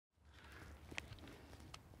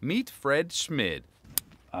Meet Fred Schmid.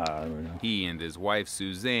 He and his wife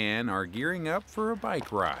Suzanne are gearing up for a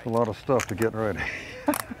bike ride. A lot of stuff to get ready.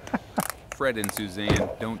 Fred and Suzanne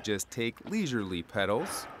don't just take leisurely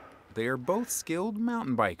pedals. They are both skilled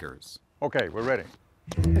mountain bikers. Okay, we're ready.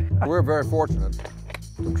 We're very fortunate.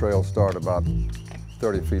 The trails start about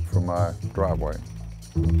 30 feet from my driveway.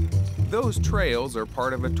 Those trails are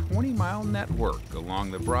part of a 20-mile network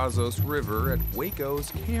along the Brazos River at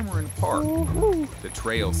Waco's Cameron Park. The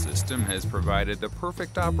trail system has provided the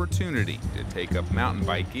perfect opportunity to take up mountain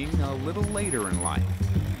biking a little later in life.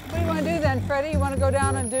 What do you want to do then, Freddie? You want to go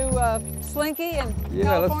down and do Slinky in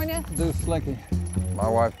California? Let's do Slinky. My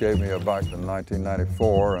wife gave me a bike in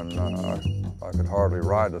 1994, and I could hardly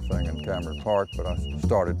ride the thing in Cameron Park, but I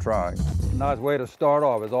started trying. Nice way to start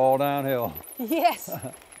off. It's all downhill. Yes.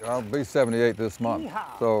 I'll be 78 this month.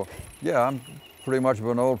 Yeehaw. So, yeah, I'm pretty much of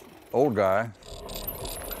an old guy.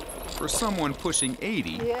 For someone pushing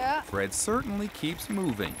 80, Yeah. Fred certainly keeps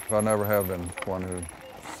moving. I never have been one who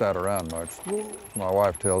sat around much. My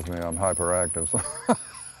wife tells me I'm hyperactive. So.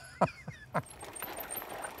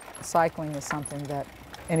 Cycling is something that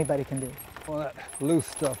anybody can do. Well, that loose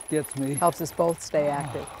stuff gets me. Helps us both stay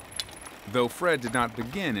active. Though Fred did not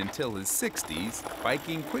begin until his 60s,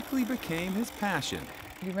 biking quickly became his passion.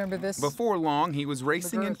 You remember this? Before long, he was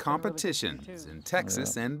racing in girls can really competitions compete, too. in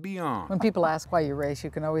Texas and beyond. When people ask why you race,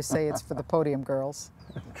 you can always say it's for the podium girls.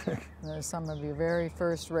 There's some of your very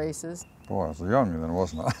first races. Boy, I was younger then,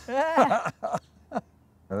 wasn't I?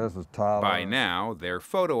 This is Tyler. By now, their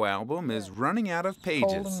photo album is running out of Cold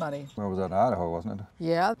and pages. muddy. Where was that, in Idaho, wasn't it?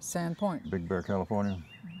 Yeah, Sand Point. Big Bear, California,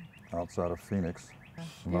 outside of Phoenix,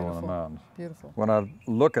 low in the Beautiful. mountains. Beautiful. When I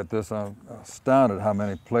look at this, I'm astounded how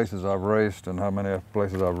many places I've raced and how many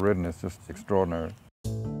places I've ridden. It's just extraordinary.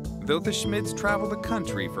 Though the Schmids travel the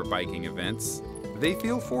country for biking events, they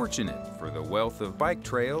feel fortunate for the wealth of bike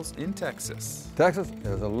trails in Texas. Texas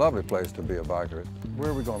is a lovely place to be a biker.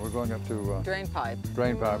 Where are we going? We're going up to Drain pipe.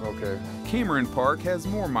 Drain Pipe, okay. Cameron Park has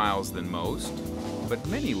more miles than most, but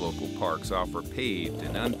many local parks offer paved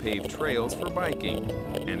and unpaved trails for biking.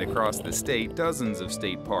 And across the state, dozens of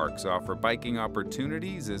state parks offer biking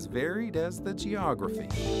opportunities as varied as the geography.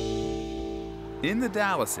 In the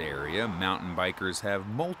Dallas area, mountain bikers have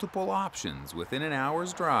multiple options within an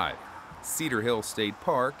hour's drive. Cedar Hill State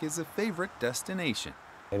Park is a favorite destination.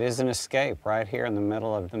 It is an escape right here in the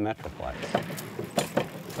middle of the Metroplex.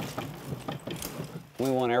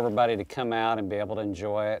 We want everybody to come out and be able to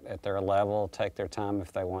enjoy it at their level, take their time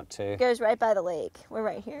if they want to. It goes right by the lake. We're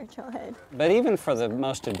right here, trailhead. But even for the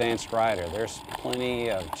most advanced rider, there's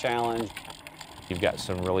plenty of challenge. You've got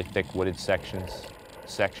some really thick wooded sections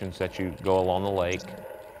that you go along the lake,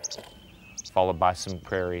 followed by some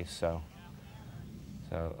prairies, so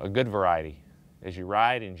a good variety. As you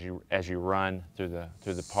ride and as you run through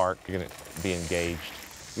the park, you're going to be engaged.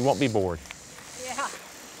 You won't be bored. Yeah.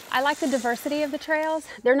 I like the diversity of the trails.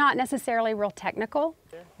 They're not necessarily real technical,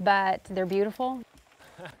 but they're beautiful.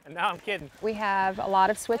 No, I'm kidding. We have a lot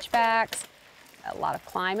of switchbacks, a lot of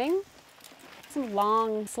climbing, some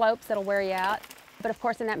long slopes that'll wear you out. But of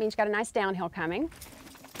course, then that means you got a nice downhill coming.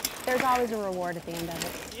 There's always a reward at the end of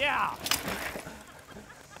it. Yeah!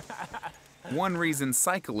 One reason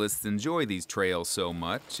cyclists enjoy these trails so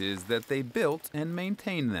much is that they built and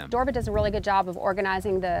maintain them. Dorba does a really good job of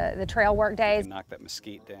organizing the trail work days. Knock that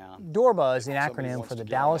mesquite down. DORBA is the Somebody acronym wants for the to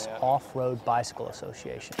get Dallas that. Off-Road Bicycle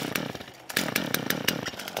Association.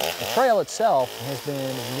 The trail itself has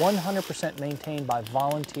been 100% maintained by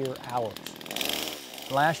volunteer hours.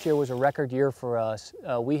 Last year was a record year for us.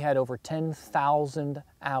 We had over 10,000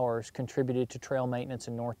 hours contributed to trail maintenance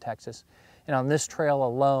in North Texas. And on this trail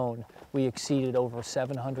alone, we exceeded over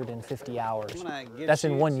 750 hours. I'm gonna get That's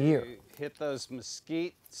in you 1 to year. Hit those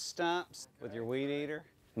mesquite stumps with your weed eater.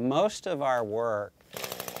 Most of our work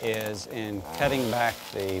is in cutting back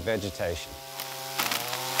the vegetation.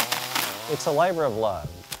 It's a labor of love.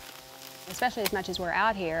 Especially as much as we're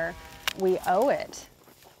out here, we owe it.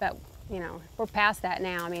 But, you know, we're past that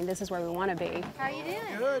now. I mean, this is where we want to be. How you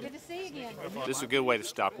doing? Good to see you again. This is a good way to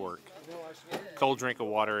stop work. Cold drink of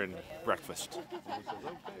water and breakfast.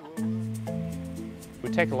 We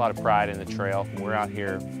take a lot of pride in the trail. We're out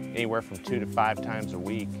here anywhere from 2 to 5 times a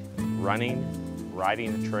week, running,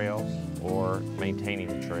 riding the trails, or maintaining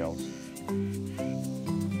the trails.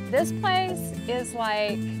 This place is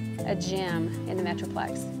like a gym in the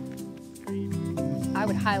Metroplex. I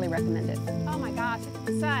would highly recommend it. Oh my gosh, look at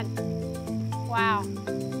the sun. Wow.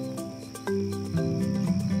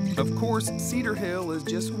 Of course, Cedar Hill is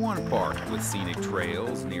just one park with scenic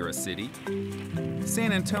trails near a city.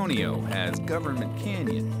 San Antonio has Government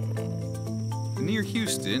Canyon. Near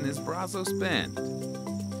Houston is Brazos Bend.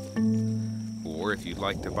 Or if you'd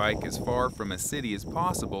like to bike as far from a city as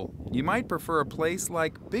possible, you might prefer a place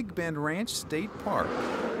like Big Bend Ranch State Park.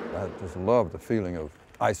 I just love the feeling of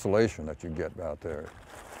isolation that you get out there.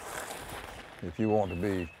 If you want to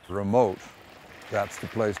be remote, that's the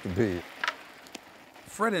place to be.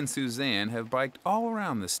 Fred and Suzanne have biked all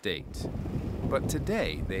around the state, but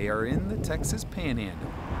today they are in the Texas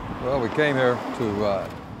Panhandle. Well, we came here to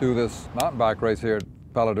do this mountain bike race here at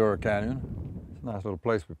Paladura Canyon. It's a nice little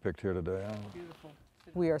place we picked here today. Beautiful.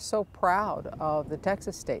 We are so proud of the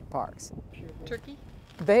Texas state parks. Turkey?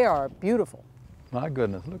 They are beautiful. My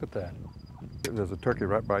goodness, look at that. There's a turkey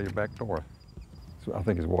right by your back door. So I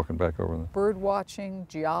think he's walking back over there. Bird watching,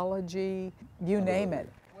 geology, you name it.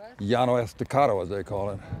 Llano Estacado, as they call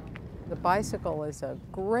it. The bicycle is a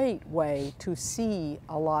great way to see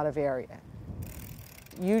a lot of area.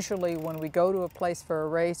 Usually when we go to a place for a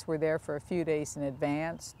race, we're there for a few days in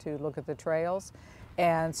advance to look at the trails.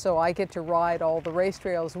 And so I get to ride all the race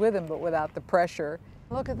trails with him, but without the pressure.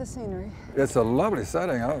 Look at the scenery. It's a lovely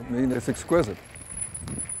setting. I mean, it's exquisite.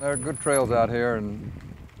 There are good trails out here, and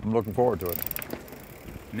I'm looking forward to it.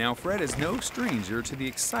 Now, Fred is no stranger to the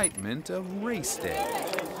excitement of race day.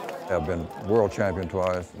 I've been world champion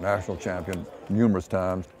twice, national champion numerous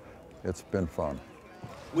times. It's been fun.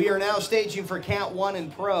 We are now staging for Count 1 and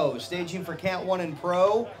Pro. Staging for Count 1 and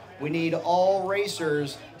Pro, we need all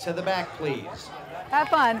racers to the back, please. Have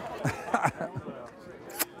fun.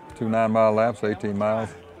 2 9-mile laps, 18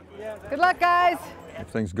 miles. Good luck, guys. If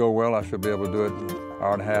things go well, I should be able to do it in an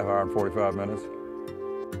hour and a half, hour and 45 minutes.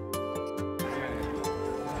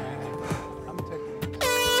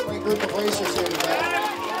 Great group of racers here today.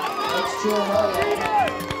 Let's cheer them up.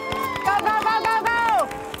 Go, go, go, go, go!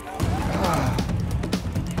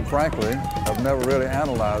 Frankly, I've never really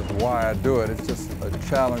analyzed why I do it. It's just a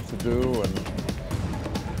challenge to do, and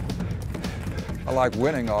I like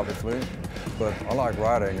winning, obviously, but I like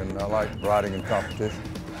riding, and I like riding in competition.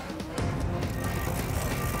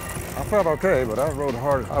 I felt okay, but I rode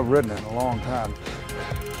hard. I've ridden it in a long time.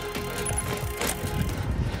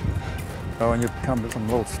 When you come to some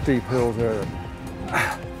little steep hills there,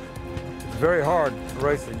 it's very hard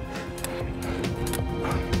racing.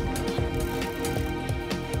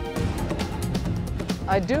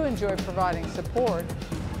 I do enjoy providing support.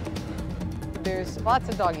 There's lots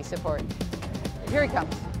of doggy support. Here he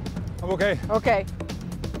comes. I'm okay. Okay.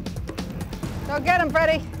 Go get him,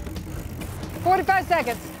 Freddie. 45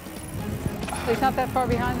 seconds. He's not that far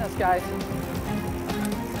behind us, guys.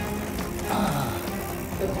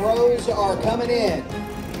 The throws are coming in.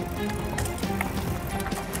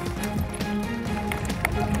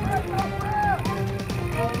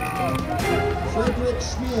 Frederick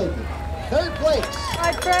Schmid, 3rd place.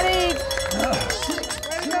 Hi, Freddie.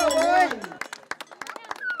 6-2-1.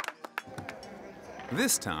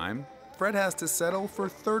 This time, Fred has to settle for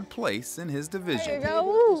 3rd place in his division. There you go.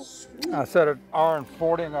 Woo. I set it hour and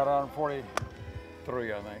 40 and got hour and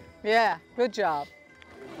 43, I think. Yeah, good job.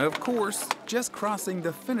 Of course, just crossing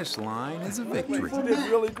the finish line is a victory. You did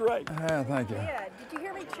really great. Yeah, thank you. Yeah, did you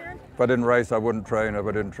hear me cheering? If I didn't race, I wouldn't train. If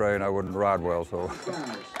I didn't train, I wouldn't ride well, so.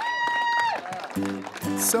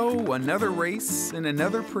 So, another race in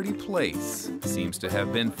another pretty place. Seems to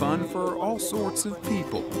have been fun for all sorts of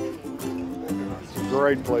people. It's a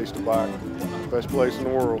great place to bike. Best place in the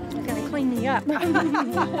world. You're gonna clean me up.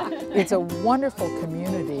 It's a wonderful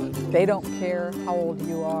community. They don't care how old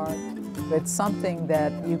you are. It's something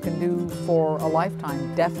that you can do for a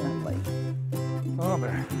lifetime, definitely. Oh,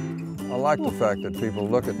 man. I like the fact that people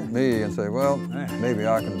look at me and say, well, maybe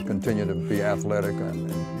I can continue to be athletic and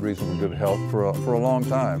in reasonably good health for a long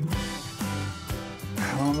time.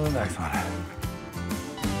 On to the next one.